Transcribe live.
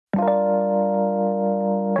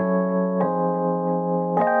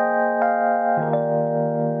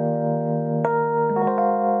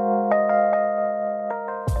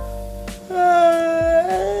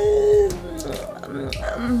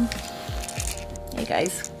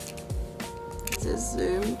guys. This is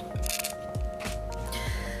zoomed.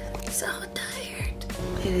 So tired.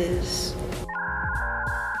 It is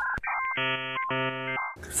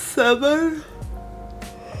 7.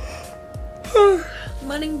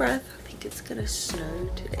 Morning breath. I think it's gonna snow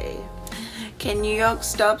today. Can New York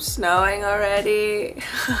stop snowing already?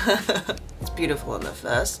 It's beautiful on the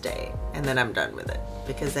first day, and then I'm done with it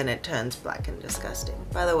because then it turns black and disgusting.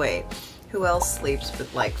 By the way, who else sleeps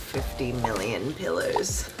with like 50 million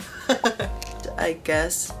pillows? I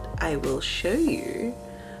guess I will show you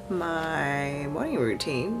my morning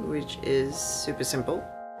routine, which is super simple.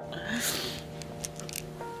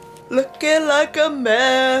 Looking like a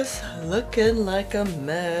mess, looking like a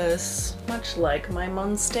mess. Much like my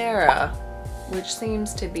Monstera, which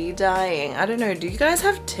seems to be dying. I don't know, do you guys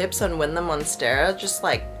have tips on when the Monstera just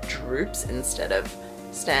like droops instead of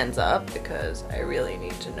stands up? Because I really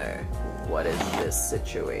need to know what is this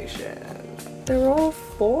situation. They're all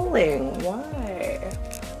falling, why?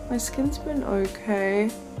 My skin's been okay.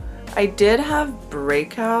 I did have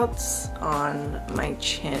breakouts on my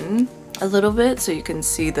chin a little bit, so you can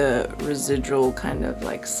see the residual kind of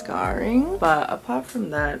like scarring, but apart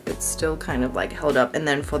from that it's still kind of like held up. And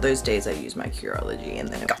then for those days I use my Curology and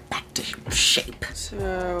then it got back to shape. So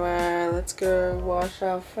let's go wash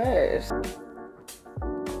our face.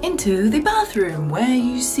 Into the bathroom where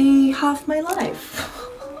you see half my life.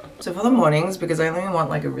 So for the mornings, because I only want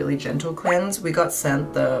like a really gentle cleanse, we got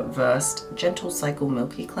sent the Versed Gentle Cycle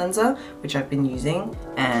Milky Cleanser, which I've been using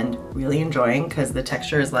and really enjoying because the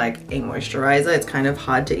texture is like a moisturizer. It's kind of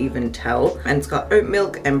hard to even tell. And it's got oat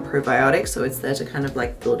milk and probiotics, so it's there to kind of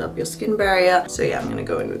like build up your skin barrier. So yeah, I'm gonna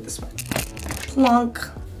go in with this one. Plonk.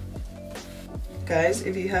 Guys,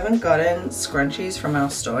 if you haven't gotten scrunchies from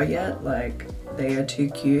our store yet, like they are too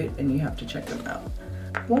cute and you have to check them out.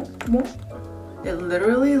 Whoop, whoop. It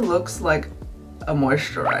literally looks like a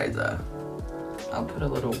moisturizer. I'll put a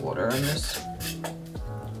little water on this.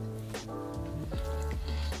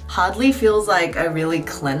 Hardly feels like I really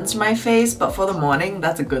cleansed my face, but for the morning,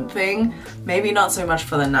 that's a good thing. Maybe not so much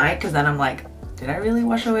for the night, because then I'm like, did I really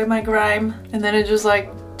wash away my grime? And then it just like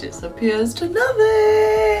disappears to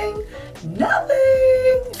nothing.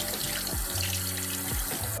 Nothing.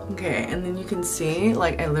 Okay, and then you can see,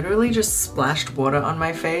 like, I literally just splashed water on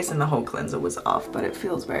my face and the whole cleanser was off, but it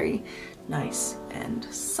feels very nice and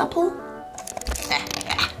supple.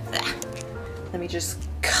 Let me just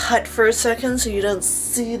cut for a second so you don't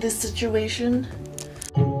see this situation.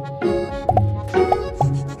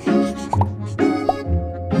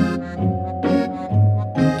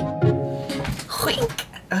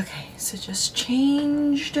 Okay, so just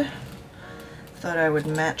changed. Thought I would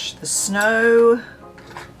match the snow.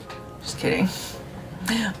 Just kidding.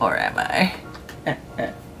 Or am I?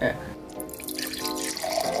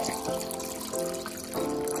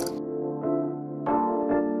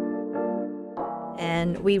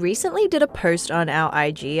 And we recently did a post on our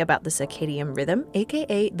IG about the circadian rhythm,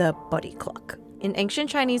 aka the body clock. In ancient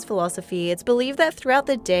Chinese philosophy, it's believed that throughout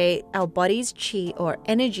the day, our body's qi or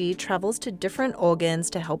energy travels to different organs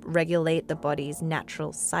to help regulate the body's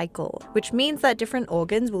natural cycle, which means that different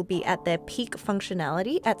organs will be at their peak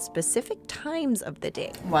functionality at specific times of the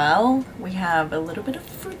day. Well, we have a little bit of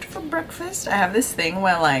fruit for breakfast. I have this thing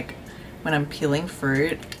where like, when I'm peeling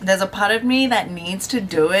fruit, there's a part of me that needs to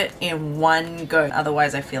do it in one go.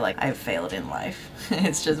 Otherwise, I feel like I've failed in life.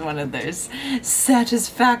 It's just one of those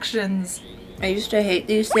satisfactions. I used to hate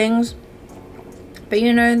these things, but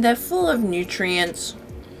you know, they're full of nutrients.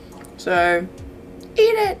 So, eat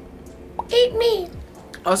it! Eat me!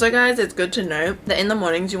 Also guys, it's good to know that in the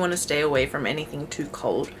mornings you want to stay away from anything too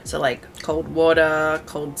cold. So like cold water,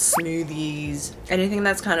 cold smoothies, anything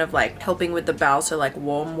that's kind of like helping with the bowel. So like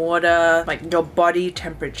warm water, like your body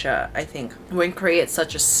temperature, I think, won't create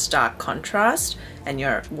such a stark contrast and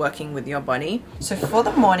you're working with your body. So for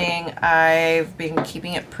the morning, I've been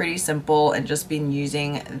keeping it pretty simple and just been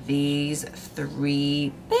using these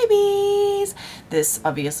 3 babies. This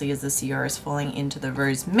obviously is the Sioris Falling into the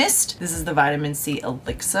Rose Mist. This is the vitamin C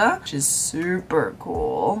elixir, which is super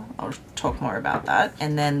cool. I'll talk more about that.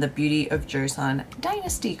 And then the Beauty of Joseon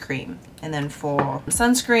Dynasty Cream. And then for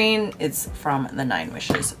sunscreen, it's from the 9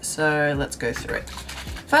 Wishes. So let's go through it.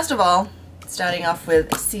 First of all, starting off with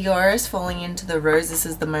Sioris Falling into the Rose. This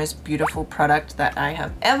is the most beautiful product that I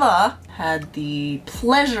have ever had the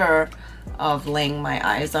pleasure of laying my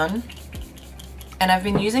eyes on. And I've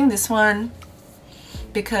been using this one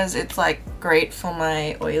because it's like great for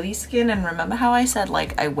my oily skin. And remember how I said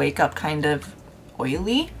like I wake up kind of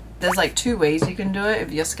oily? There's like 2 ways you can do it.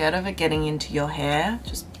 If you're scared of it getting into your hair,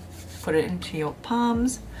 just put it into your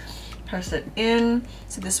palms. press it in.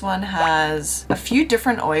 So this one has a few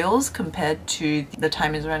different oils compared to the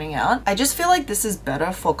time is running out. I just feel like this is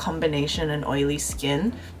better for combination and oily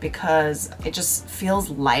skin because it just feels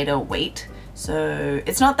lighter weight. So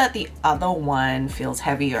it's not that the other one feels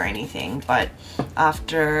heavy or anything, but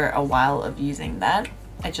after a while of using that,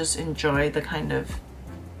 I just enjoy the kind of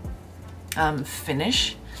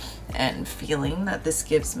finish and feeling that this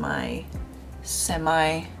gives my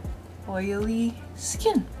semi-oily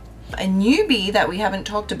skin. A newbie that we haven't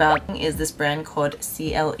talked about is this brand called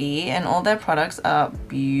CLE, and all their products are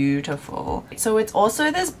beautiful. So it's also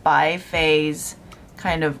this bi-phase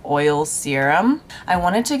kind of oil serum. I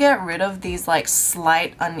wanted to get rid of these like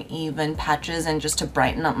slight uneven patches and just to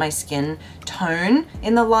brighten up my skin tone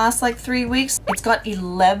in the last like 3 weeks. It's got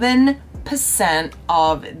 11%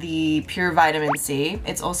 of the pure vitamin C.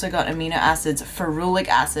 It's also got amino acids, ferulic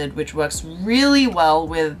acid, which works really well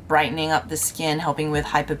with brightening up the skin, helping with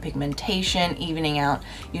hyperpigmentation, evening out,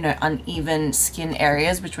 you know, uneven skin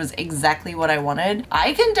areas, which was exactly what I wanted.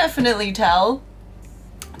 I can definitely tell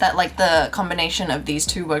that like the combination of these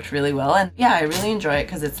two worked really well, and yeah, I really enjoy it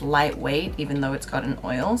because it's lightweight even though it's got an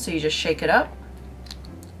oil. So you just shake it up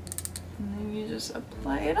and then you just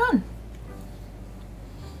apply it on.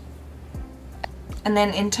 And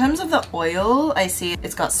then in terms of the oil, I see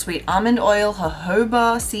it's got sweet almond oil,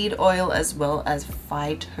 jojoba seed oil, as well as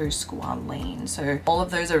phytosqualane. So all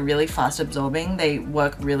of those are really fast absorbing. They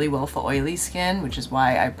work really well for oily skin, which is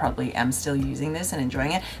why I probably am still using this and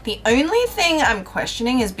enjoying it. The only thing I'm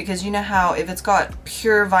questioning is because you know how if it's got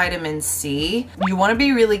pure vitamin C, you want to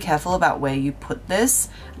be really careful about where you put this,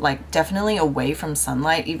 like definitely away from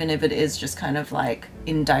sunlight, even if it is just kind of like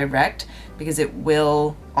indirect, because it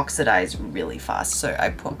will oxidize really fast. So I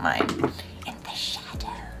put mine in the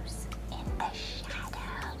shadows,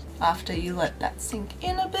 After you let that sink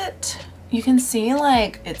in a bit, you can see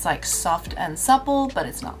like it's like soft and supple, but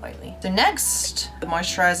it's not oily. So next, the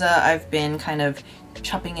moisturizer I've been kind of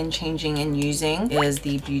chopping and changing and using is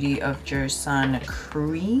the Beauty of Joseon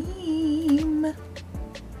cream.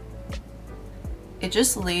 It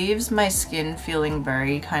just leaves my skin feeling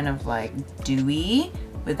very kind of like dewy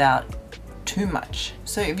without too much.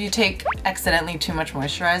 So if you take accidentally too much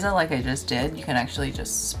moisturizer like I just did, you can actually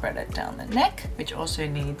just spread it down the neck, which also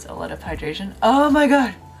needs a lot of hydration. Oh my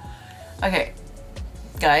god. Okay,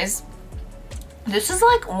 guys, this is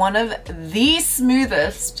like one of the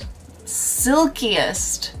smoothest,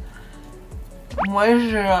 silkiest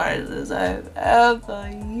moisturizers I've ever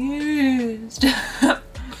used.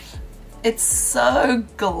 It's so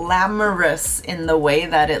glamorous in the way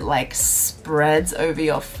that it like spreads over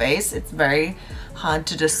your face. It's very hard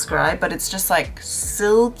to describe, but it's just like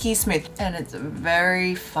silky smooth, and it's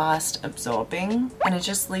very fast absorbing, and it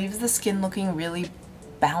just leaves the skin looking really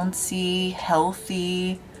bouncy,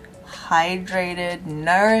 healthy, hydrated,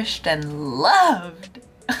 nourished, and loved.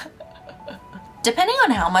 Depending on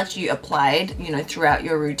how much you applied, you know, throughout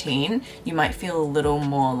your routine, you might feel a little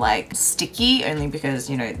more like sticky, only because,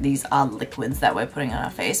 you know, these are liquids that we're putting on our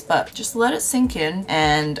face, but just let it sink in,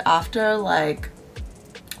 and after like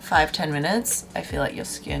 5-10 minutes, I feel like your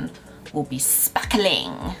skin will be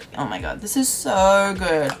sparkling. Oh my god, this is so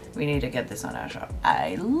good. We need to get this on our shop.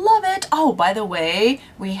 I love it. Oh, by the way,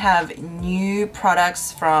 we have new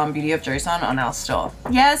products from Beauty of Joseon on our store.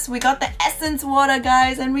 Yes, we got the essence water,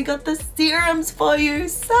 guys, and we got the serums for you.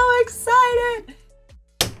 So excited.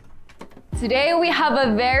 Today we have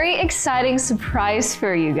a very exciting surprise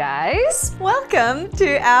for you guys. Welcome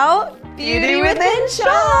to our Beauty Within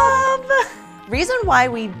shop. Reason why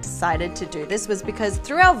we decided to do this was because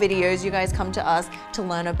through our videos, you guys come to us to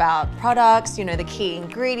learn about products, you know, the key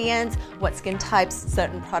ingredients, what skin types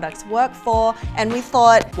certain products work for, and we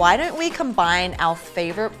thought, why don't we combine our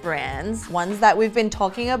favorite brands, ones that we've been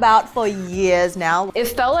talking about for years now.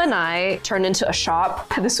 If Bella and I turn into a shop,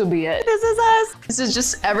 this would be it. This is us. This is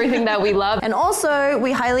just everything that we love. And also,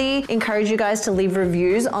 we highly encourage you guys to leave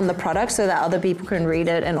reviews on the product so that other people can read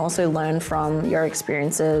it and also learn from your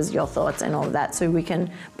experiences, your thoughts, and all of that, so we can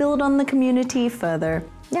build on the community further.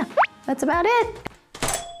 Yeah, that's about it.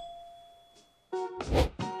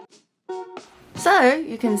 So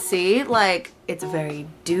you can see, like, it's very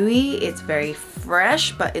dewy, it's very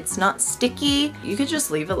fresh, but it's not sticky. You could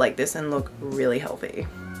just leave it like this and look really healthy.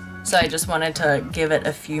 So I just wanted to give it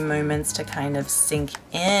a few moments to kind of sink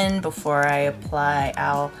in before I apply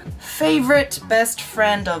our favorite best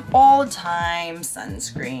friend of all time,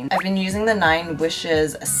 sunscreen. I've been using the 9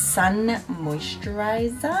 Wishes Sun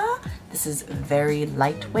Moisturizer. This is very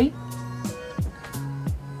lightweight.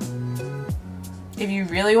 If you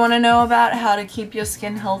really want to know about how to keep your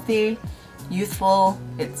skin healthy, youthful,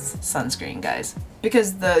 it's sunscreen, guys.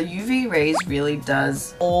 because the UV rays really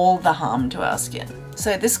does all the harm to our skin.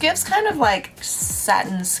 So this gives kind of like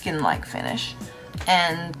satin skin-like finish.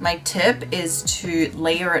 And my tip is to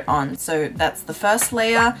layer it on. So that's the first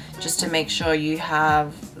layer, just to make sure you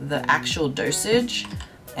have the actual dosage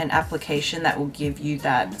and application that will give you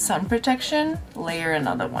that sun protection. Layer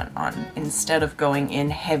another one on instead of going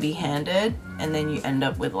in heavy-handed and then you end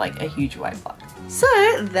up with like a huge white block. So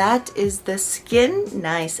that is the skin,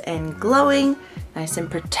 nice and glowing, nice and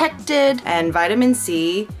protected. And vitamin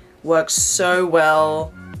C works so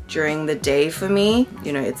well during the day for me.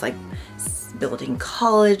 You know, it's like building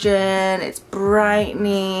collagen, it's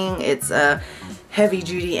brightening, it's a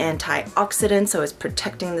heavy-duty antioxidant, so it's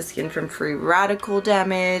protecting the skin from free radical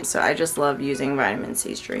damage. So I just love using vitamin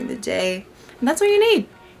C's during the day, and that's what you need.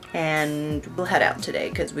 And we'll head out today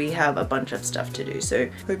because we have a bunch of stuff to do, so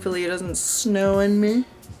hopefully it doesn't snow on me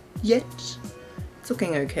yet. It's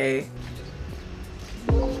looking okay.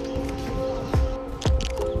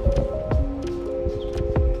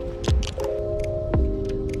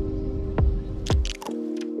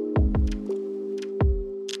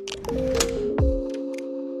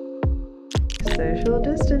 Social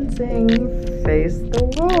distancing, face the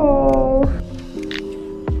wall.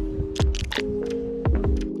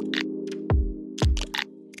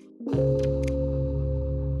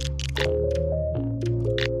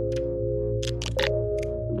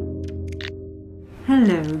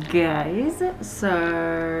 Hello guys,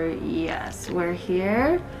 so yes, we're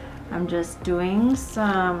here. I'm just doing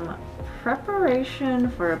some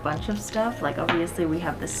preparation for a bunch of stuff. Like obviously we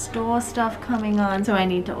have the store stuff coming on, so I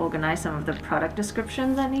need to organize some of the product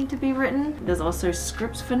descriptions that need to be written. There's also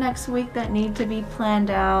scripts for next week that need to be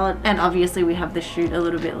planned out, and obviously we have the shoot a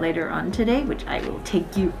little bit later on today, which I will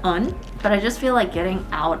take you on. But I just feel like getting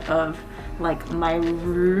out of like my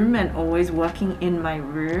room and always working in my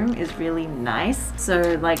room is really nice.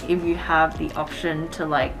 So like if you have the option to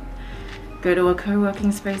like go to a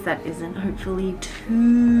co-working space that isn't hopefully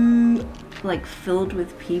too like filled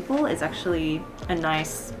with people, it's actually a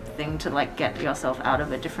nice thing to like get yourself out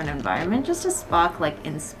of a different environment, just to spark like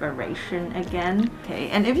inspiration again. Okay,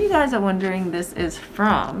 and if you guys are wondering, this is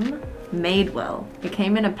from Madewell. It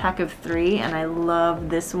came in a pack of 3 and I love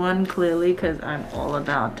this one clearly because I'm all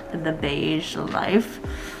about the beige life.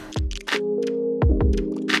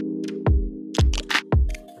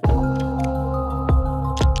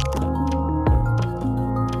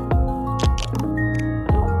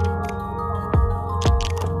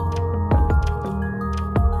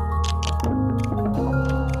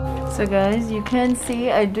 So guys, you can see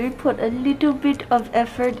I do put a little bit of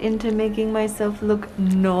effort into making myself look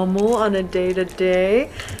normal on a day-to-day.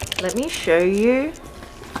 Let me show you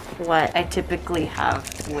what I typically have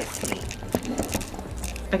with me.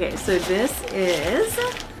 Okay, so this is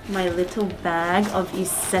my little bag of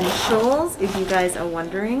essentials, if you guys are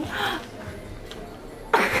wondering.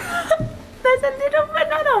 There's a little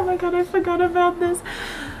banana. Oh my god, I forgot about this.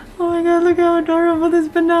 Oh my god, look how adorable this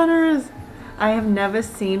banana is. I have never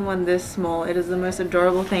seen one this small. It is the most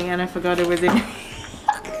adorable thing, and I forgot it was in.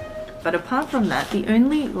 But apart from that, the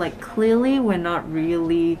only, like, clearly we're not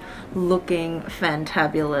really looking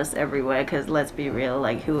fantabulous everywhere, because let's be real,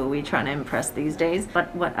 like, who are we trying to impress these days?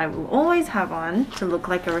 But what I will always have on to look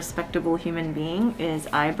like a respectable human being is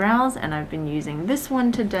eyebrows, and I've been using this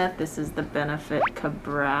one to death. This is the Benefit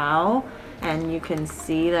Ka-Brow, and you can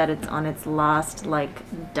see that it's on its last,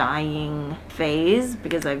 like, dying phase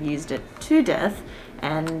because I've used it to death.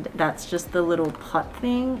 And that's just the little pot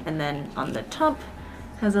thing, and then on the top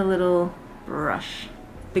has a little brush.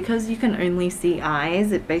 Because you can only see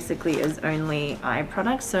eyes, it basically is only eye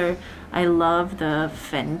product. So I love the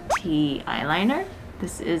Fenty eyeliner.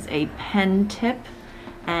 This is a pen tip,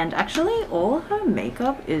 and actually all her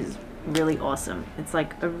makeup is really awesome. It's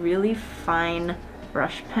like a really fine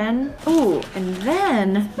brush pen. Oh, and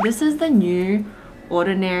then this is the new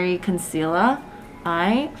Ordinary concealer.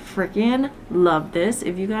 I freaking love this.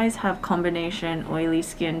 If you guys have combination oily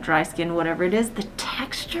skin, dry skin, whatever it is, the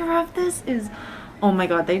texture of this is, oh my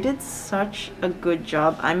god, they did such a good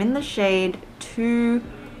job. I'm in the shade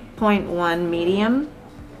 2.1 medium,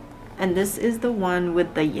 and this is the one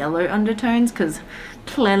with the yellow undertones, because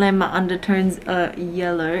clearly my undertones are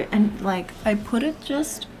yellow. And like, I put it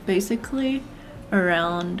just basically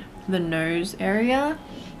around the nose area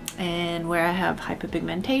and where I have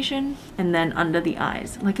hyperpigmentation, and then under the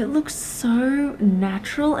eyes. Like, it looks so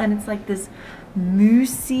natural, and it's like this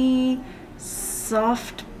moussey,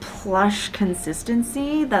 soft, plush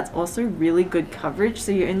consistency that's also really good coverage,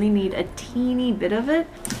 so you only need a teeny bit of it.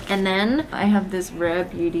 And then I have this Rare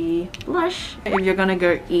Beauty blush. If you're gonna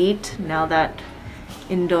go eat now that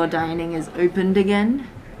indoor dining is opened again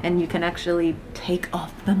and you can actually take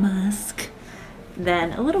off the mask,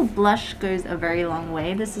 then a little blush goes a very long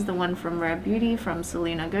way. This is the one from Rare Beauty from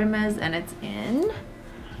Selena Gomez, and it's in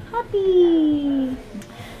Happy.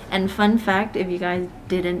 And fun fact, if you guys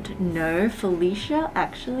didn't know, Felicia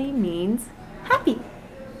actually means happy.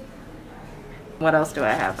 What else do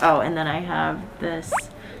I have? Oh, and then I have this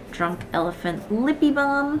Drunk Elephant Lippy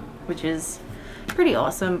Balm, which is pretty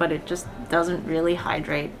awesome, but it just doesn't really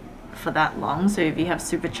hydrate for that long. So if you have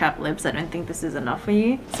super chapped lips, I don't think this is enough for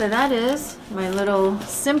you. So that is my little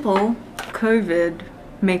simple COVID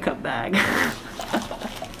makeup bag.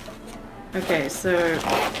 Okay, so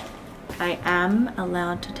I am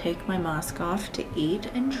allowed to take my mask off to eat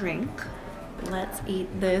and drink. Let's eat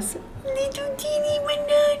this little teeny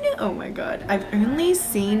banana. Oh my god. I've only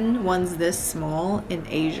seen ones this small in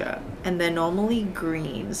Asia and they're normally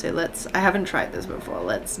green. So I haven't tried this before.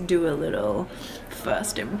 Let's do a little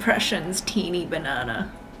first impressions teeny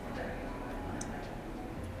banana.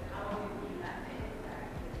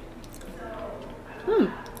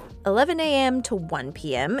 11 a.m. to 1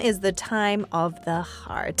 p.m. is the time of the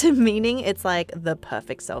heart, meaning it's like the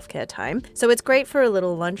perfect self-care time. So it's great for a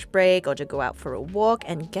little lunch break or to go out for a walk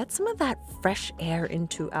and get some of that fresh air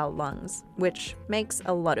into our lungs, which makes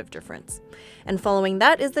a lot of difference. And following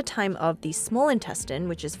that is the time of the small intestine,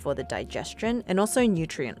 which is for the digestion and also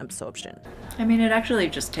nutrient absorption. I mean, it actually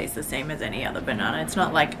just tastes the same as any other banana. It's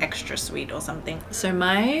not like extra sweet or something. So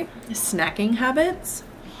my snacking habits,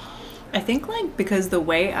 I think like because the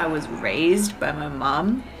way I was raised by my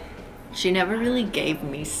mom, she never really gave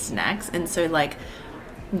me snacks, and so like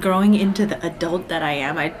growing into the adult that I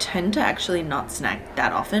am, I tend to actually not snack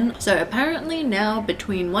that often. So apparently now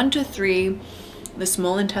between 1 to 3, the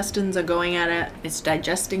small intestines are going at it. It's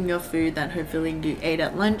digesting your food that hopefully you ate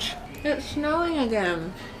at lunch. It's snowing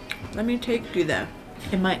again. Let me take you there.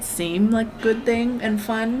 It might seem like a good thing and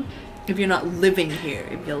fun if you're not living here.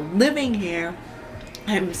 If you're living here,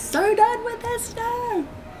 I'm so done with this snow.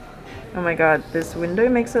 Oh my god, this window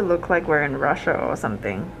makes it look like we're in Russia or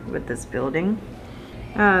something with this building.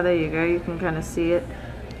 Ah, there you go, you can kind of see it.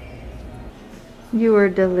 You are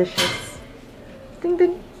delicious. Ding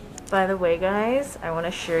ding. By the way guys, I want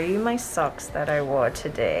to show you my socks that I wore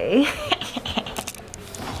today.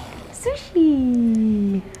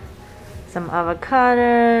 Sushi! Some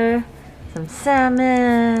avocado, some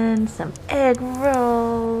salmon, some egg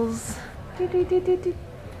rolls.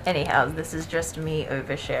 Anyhow, this is just me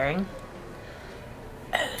oversharing.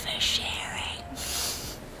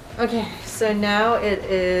 Okay, so now it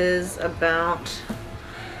is about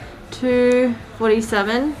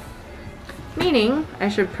 2:47, meaning I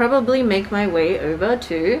should probably make my way over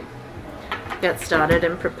to get started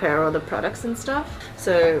and prepare all the products and stuff.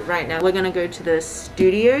 So right now we're gonna go to the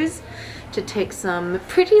studios to take some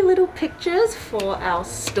pretty little pictures for our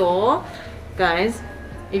store. Guys,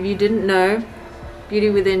 if you didn't know, Beauty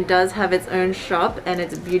Within does have its own shop, and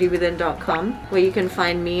it's beautywithin.com, where you can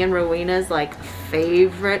find me and Rowena's like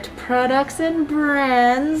favorite products and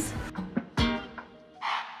brands.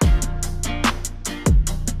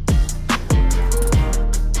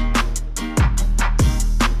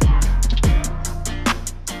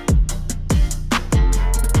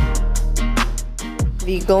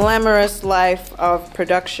 The glamorous life of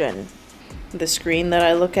production. The screen that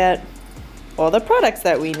I look at, all the products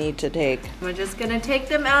that we need to take. We're just gonna take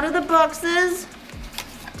them out of the boxes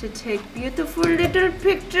to take beautiful little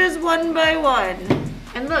pictures one by one.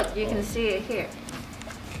 And look, you can see it here.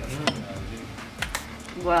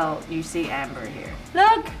 Well, you see amber here.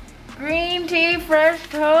 Look! Green tea fresh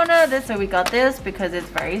toner. So we got this because it's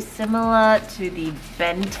very similar to the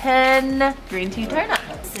Benton green tea toner.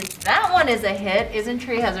 Since that one is a hit, Isn't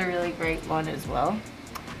Tree has a really great one as well.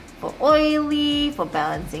 For oily, for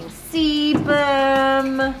balancing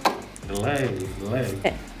sebum. Delay.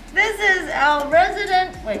 This is our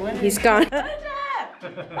resident. Wait, what? He's gone.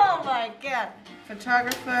 Oh my god.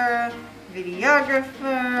 Photographer,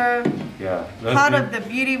 videographer. Yeah. Part of the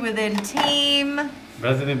Beauty Within team.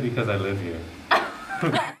 Resident because I live here.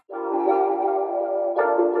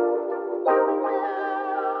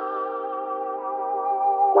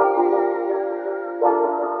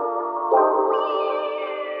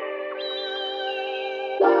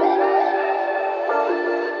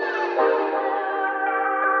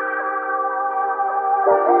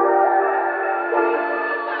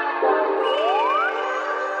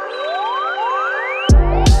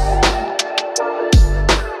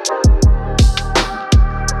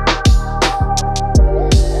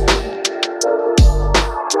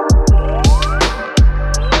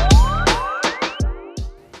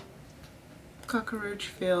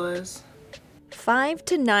 5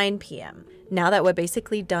 to 9 p.m. Now that we're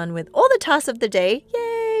basically done with all the tasks of the day,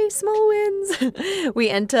 yay, small wins, we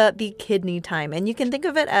enter the kidney time. And you can think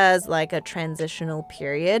of it as like a transitional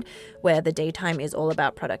period where the daytime is all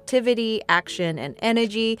about productivity, action, and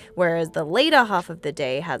energy, whereas the later half of the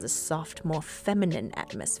day has a soft, more feminine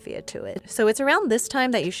atmosphere to it. So it's around this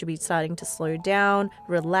time that you should be starting to slow down,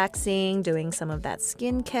 relaxing, doing some of that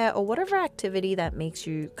skincare or whatever activity that makes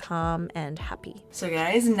you calm and happy. So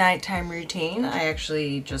guys, nighttime routine. I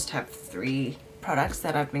actually just have 3 products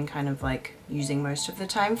that I've been kind of like using most of the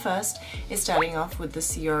time. First is starting off with the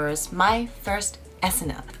Sioris My First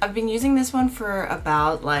Essener. I've been using this one for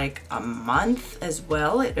about like a month as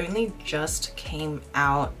well. It only just came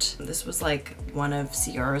out. This was like one of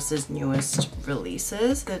Sioris's newest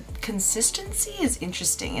releases. The consistency is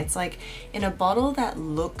interesting. It's like in a bottle that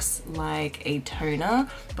looks like a toner,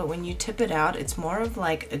 but when you tip it out, it's more of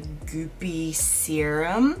like a goopy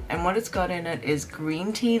serum. And what it's got in it is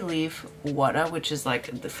green tea leaf water, which is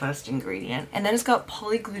like the first ingredient. And then it's got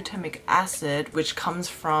polyglutamic acid, which comes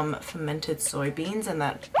from fermented soybeans, and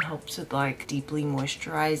that helps with like deeply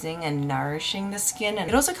moisturizing and nourishing the skin. And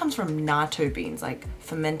it also comes from natto beans, like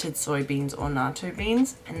fermented soybeans or natto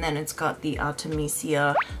beans. And then it's got the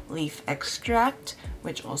Artemisia leaf extract,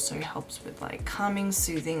 which also helps with like calming,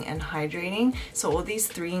 soothing, and hydrating. So all these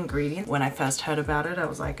 3 ingredients, when I first heard about it, I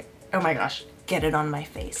was like, oh my gosh, get it on my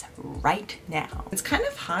face right now. It's kind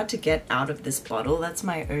of hard to get out of this bottle. That's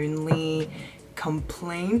my only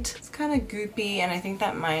complaint. It's kind of goopy, and I think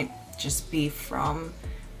that might just be from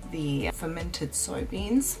the fermented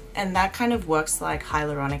soybeans. And that kind of works like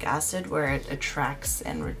hyaluronic acid, where it attracts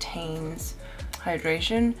and retains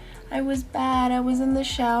hydration. I was bad. I was in the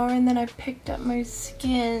shower and then I picked up my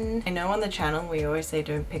skin. I know on the channel we always say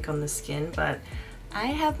don't pick on the skin, but I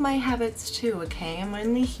have my habits too, okay? I'm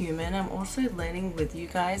only human. I'm also learning with you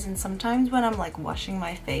guys, and sometimes when I'm like washing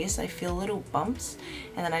my face, I feel little bumps,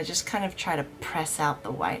 and then I just kind of try to press out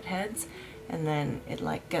the whiteheads, and then it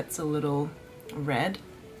like gets a little red.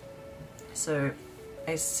 So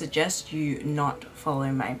I suggest you not follow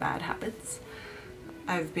my bad habits.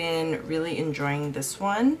 I've been really enjoying this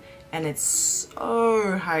one, and it's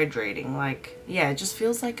so hydrating. Like, yeah, it just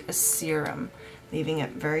feels like a serum, leaving it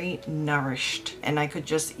very nourished, and I could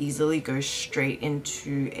just easily go straight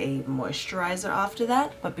into a moisturizer after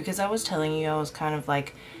that. But because I was telling you I was kind of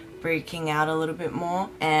like breaking out a little bit more,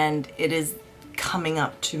 and it is coming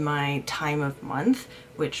up to my time of month,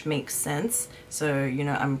 which makes sense. So, you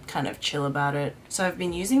know, I'm kind of chill about it. So I've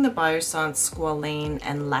been using the Biossance squalane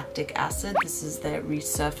and lactic acid. This is their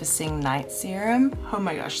resurfacing night serum. Oh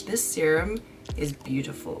my gosh, this serum is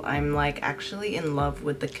beautiful. I'm like actually in love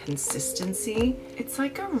with the consistency. It's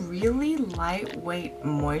like a really lightweight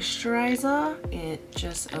moisturizer. It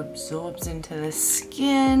just absorbs into the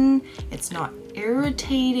skin. It's not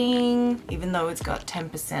irritating, even though it's got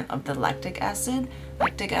 10% of the lactic acid.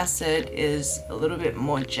 Lactic acid is a little bit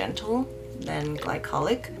more gentle than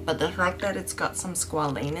glycolic, but the fact that it's got some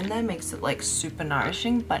squalane in there makes it like super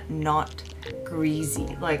nourishing but not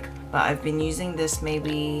greasy. Like, but I've been using this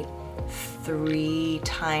maybe 3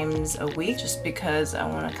 times a week just because I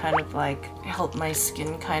want to kind of like help my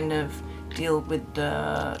skin kind of deal with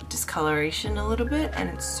the discoloration a little bit, and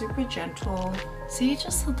it's super gentle. See, it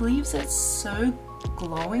just leaves it so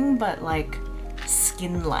glowing but like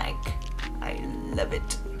skin-like. I love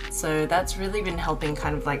it. So that's really been helping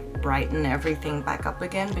kind of like brighten everything back up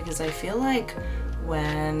again, because I feel like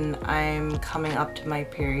when I'm coming up to my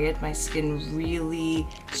period, my skin really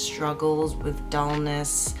struggles with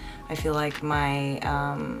dullness. I feel like my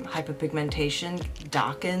hyperpigmentation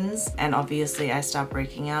darkens, and obviously I start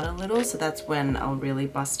breaking out a little, so that's when I'll really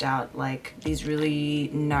bust out like these really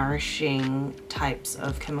nourishing types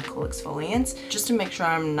of chemical exfoliants, just to make sure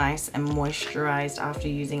I'm nice and moisturized after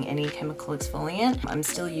using any chemical exfoliant. I'm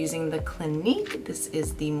still using the Clinique. This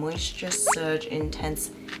is the Moisture Surge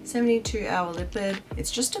Intense 72-hour lipid. It's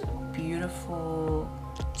just a beautiful,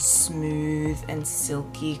 smooth and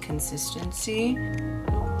silky consistency.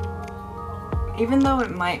 Even though it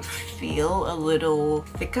might feel a little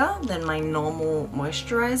thicker than my normal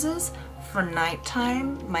moisturizers, for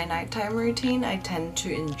nighttime, my nighttime routine, I tend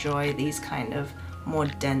to enjoy these kind of more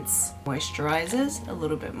dense moisturizers a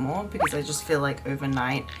little bit more, because I just feel like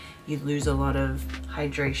overnight you lose a lot of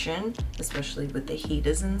hydration, especially with the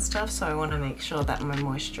heaters and stuff. So I want to make sure that my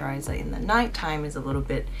moisturizer in the nighttime is a little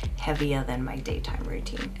bit heavier than my daytime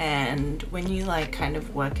routine. And when you like kind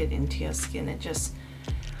of work it into your skin, it just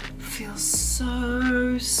feels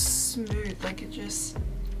so smooth, like it just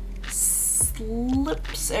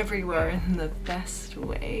slips everywhere in the best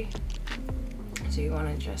way. So you want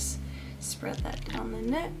to just spread that down the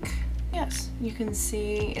neck Yes, you can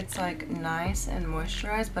see it's like nice and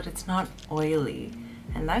moisturized, but it's not oily.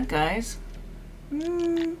 And that, guys,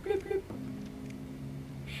 bloop, bloop.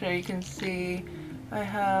 So you can see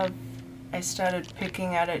I started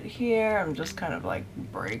picking at it here. I'm just kind of like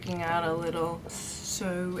breaking out a little.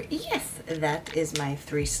 So yes, that is my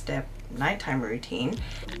 3-step nighttime routine.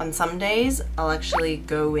 On some days, I'll actually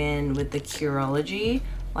go in with the Curology.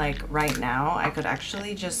 Like right now, I could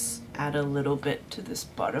actually just add a little bit to this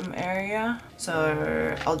bottom area.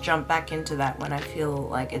 So I'll jump back into that when I feel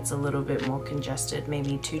like it's a little bit more congested,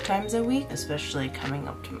 maybe 2 times a week, especially coming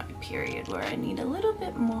up to my period where I need a little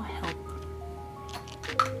bit more help.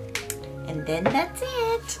 And then that's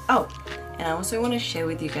it. Oh, and I also want to share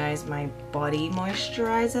with you guys my body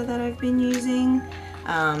moisturizer that I've been using.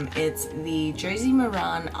 It's the Jersey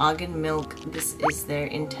Moran Argan Milk. This is their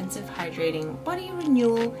Intensive Hydrating Body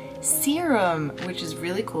Renewal Serum, which is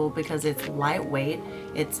really cool because it's lightweight.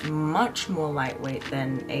 It's much more lightweight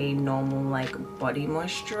than a normal like body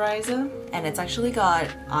moisturizer. And it's actually got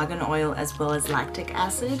argan oil as well as lactic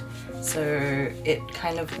acid. So it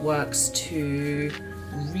kind of works to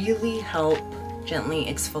really help gently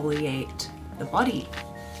exfoliate the body.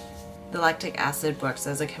 The lactic acid works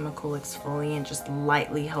as a chemical exfoliant, just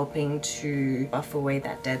lightly helping to buff away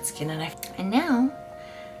that dead skin. And now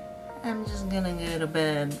I'm just gonna go to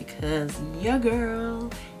bed because your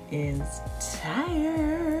girl is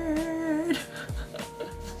tired.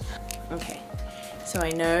 Okay, so I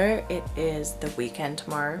know it is the weekend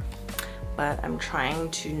tomorrow, but I'm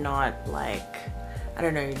trying to not like, I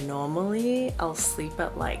don't know, normally I'll sleep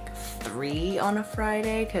at like 3 on a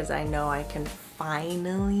Friday because I know I can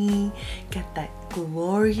finally get that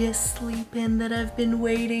glorious sleep in that I've been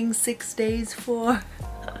waiting 6 days for.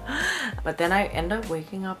 But then I end up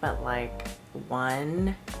waking up at like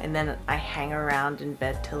 1 and then I hang around in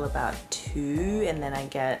bed till about 2 and then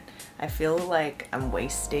I feel like I'm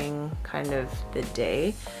wasting kind of the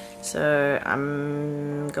day. So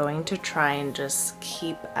I'm going to try and just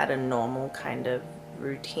keep at a normal kind of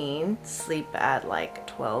routine. Sleep at like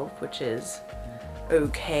 12, which is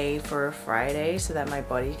okay for a Friday so that my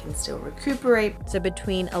body can still recuperate. So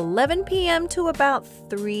between 11 p.m. to about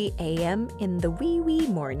 3 a.m. in the wee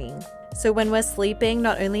morning. So when we're sleeping,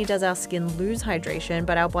 not only does our skin lose hydration,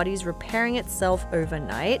 but our body's repairing itself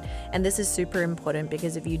overnight. And this is super important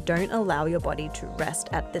because if you don't allow your body to rest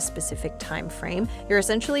at this specific time frame, you're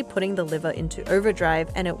essentially putting the liver into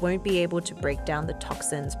overdrive and it won't be able to break down the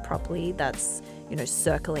toxins properly that's, you know,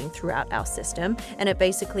 circling throughout our system. And it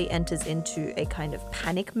basically enters into a kind of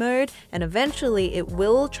panic mode. And eventually it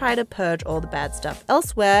will try to purge all the bad stuff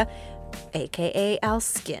elsewhere, aka our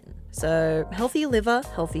skin. So healthy liver,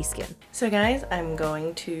 healthy skin. So guys, I'm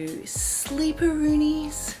going to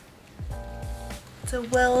sleeperoonies. It's a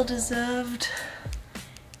well-deserved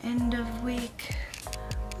end of week.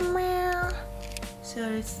 Meow. So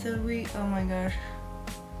it's the week, oh my gosh.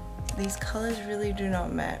 These colors really do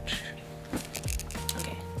not match.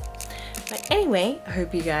 Okay. But anyway, I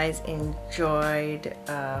hope you guys enjoyed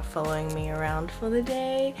following me around for the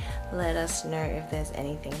day. Let us know if there's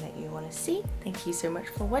anything that you want to see. Thank you so much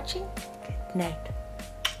for watching. Good night.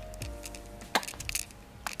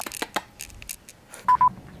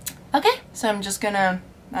 Okay, so I'm just gonna,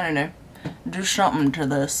 I don't know, do something to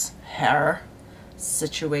this hair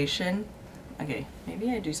situation. Okay, maybe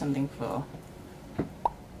I do something for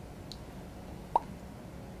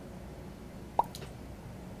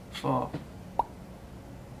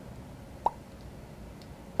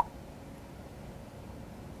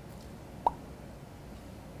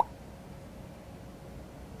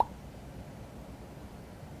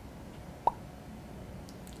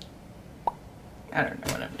I don't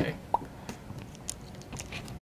know what I'm doing.